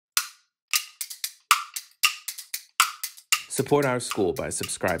Support our school by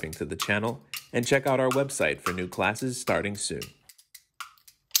subscribing to the channel and check out our website for new classes starting soon.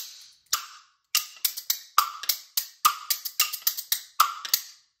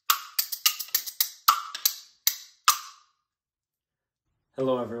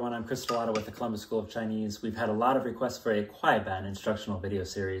 Hello everyone, I'm Chris Stellato with the Columbus School of Chinese. We've had a lot of requests for a Kuaiban instructional video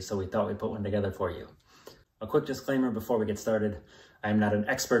series, so we thought we'd put one together for you. A quick disclaimer before we get started. I am not an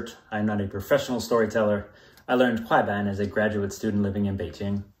expert, I am not a professional storyteller. I learned Kuaiban as a graduate student living in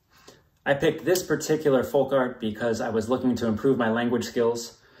Beijing. I picked this particular folk art because I was looking to improve my language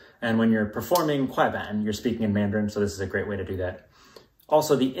skills, and when you're performing Kuaiban, you're speaking in Mandarin, so this is a great way to do that.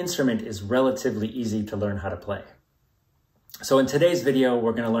 Also, the instrument is relatively easy to learn how to play. So in today's video,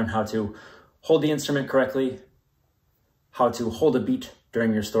 we're going to learn how to hold the instrument correctly, how to hold a beat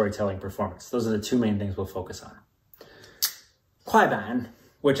during your storytelling performance. Those are the two main things we'll focus on. Kuaiban,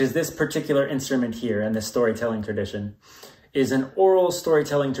 which is this particular instrument here and this storytelling tradition, is an oral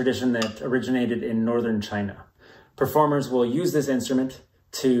storytelling tradition that originated in northern China. Performers will use this instrument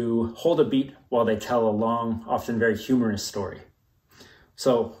to hold a beat while they tell a long, often very humorous story.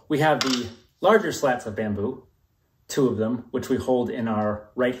 So we have the larger slats of bamboo, two of them, which we hold in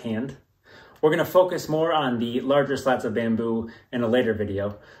our right hand. We're going to focus more on the larger slats of bamboo in a later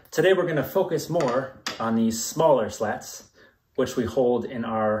video. Today we're going to focus more on these smaller slats, which we hold in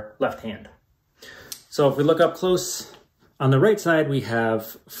our left hand. So if we look up close, on the right side we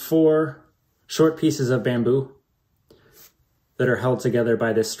have 4 short pieces of bamboo that are held together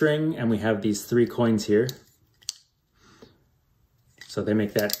by this string, and we have these 3 coins here. So they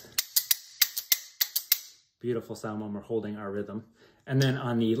make that beautiful sound when we're holding our rhythm. And then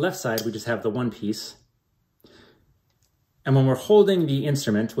on the left side, we just have the 1 piece. And when we're holding the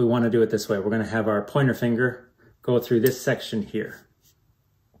instrument, we want to do it this way. We're going to have our pointer finger go through this section here.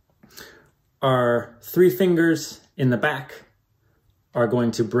 Our 3 fingers in the back are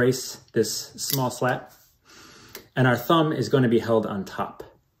going to brace this small slat, and our thumb is going to be held on top.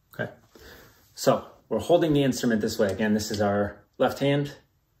 Okay. So we're holding the instrument this way. Again, this is our left hand,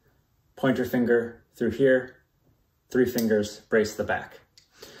 pointer finger through here, 3 fingers brace the back.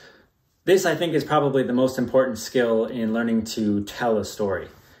 This, I think, is probably the most important skill in learning to tell a story.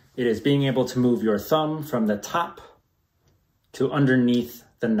 It is being able to move your thumb from the top to underneath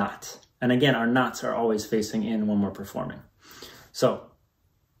the knot. And again, our knots are always facing in when we're performing. So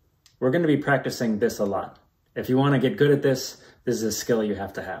we're going to be practicing this a lot. If you want to get good at this, this is a skill you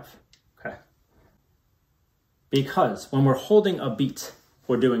have to have. Okay? Because when we're holding a beat,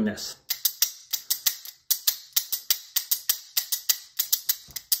 we're doing this.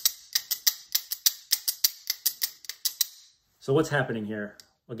 So what's happening here?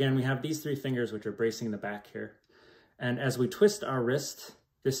 Again, we have these 3 fingers which are bracing the back here. And as we twist our wrist,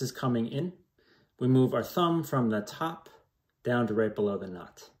 this is coming in. We move our thumb from the top down to right below the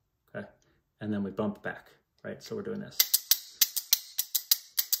knot. Okay? And then we bump back, right? So we're doing this.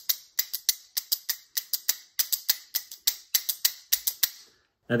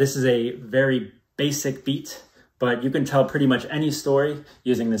 Now this is a very basic beat, but you can tell pretty much any story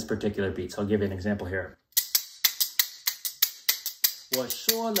using this particular beat. So I'll give you an example here. 我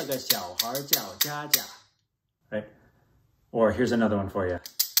说了个小孩叫佳佳. Right? Or here's another one for you.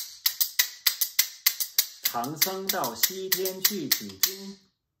 唐僧到西天去取经.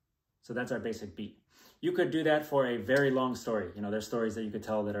 So that's our basic beat. You could do that for a very long story. You know, there's stories that you could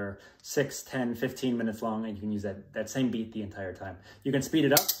tell that are 6, 10, 15 minutes long, and you can use that same beat the entire time. You can speed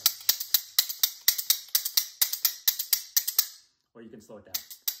it up, or you can slow it down.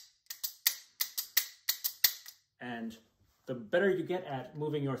 And the better you get at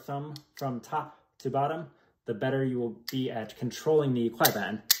moving your thumb from top to bottom, the better you will be at controlling the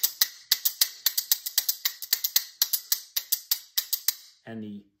kuaiban and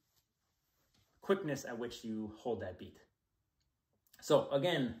the quickness at which you hold that beat. So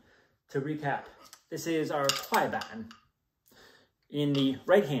again, to recap, this is our kuaiban. In the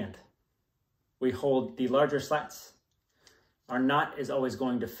right hand, we hold the larger slats. Our knot is always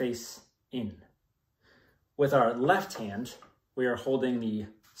going to face in. With our left hand, we are holding the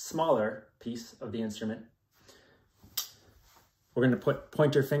smaller piece of the instrument. We're going to put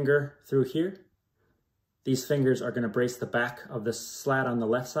pointer finger through here. These fingers are going to brace the back of the slat on the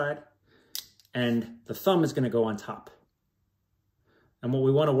left side, and the thumb is going to go on top. And what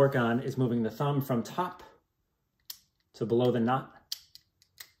we want to work on is moving the thumb from top to below the knot.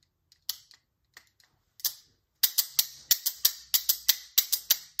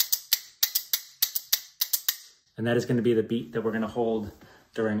 And that is going to be the beat that we're going to hold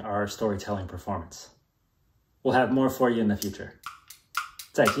during our storytelling performance. We'll have more for you in the future.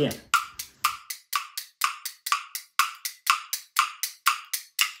 再见.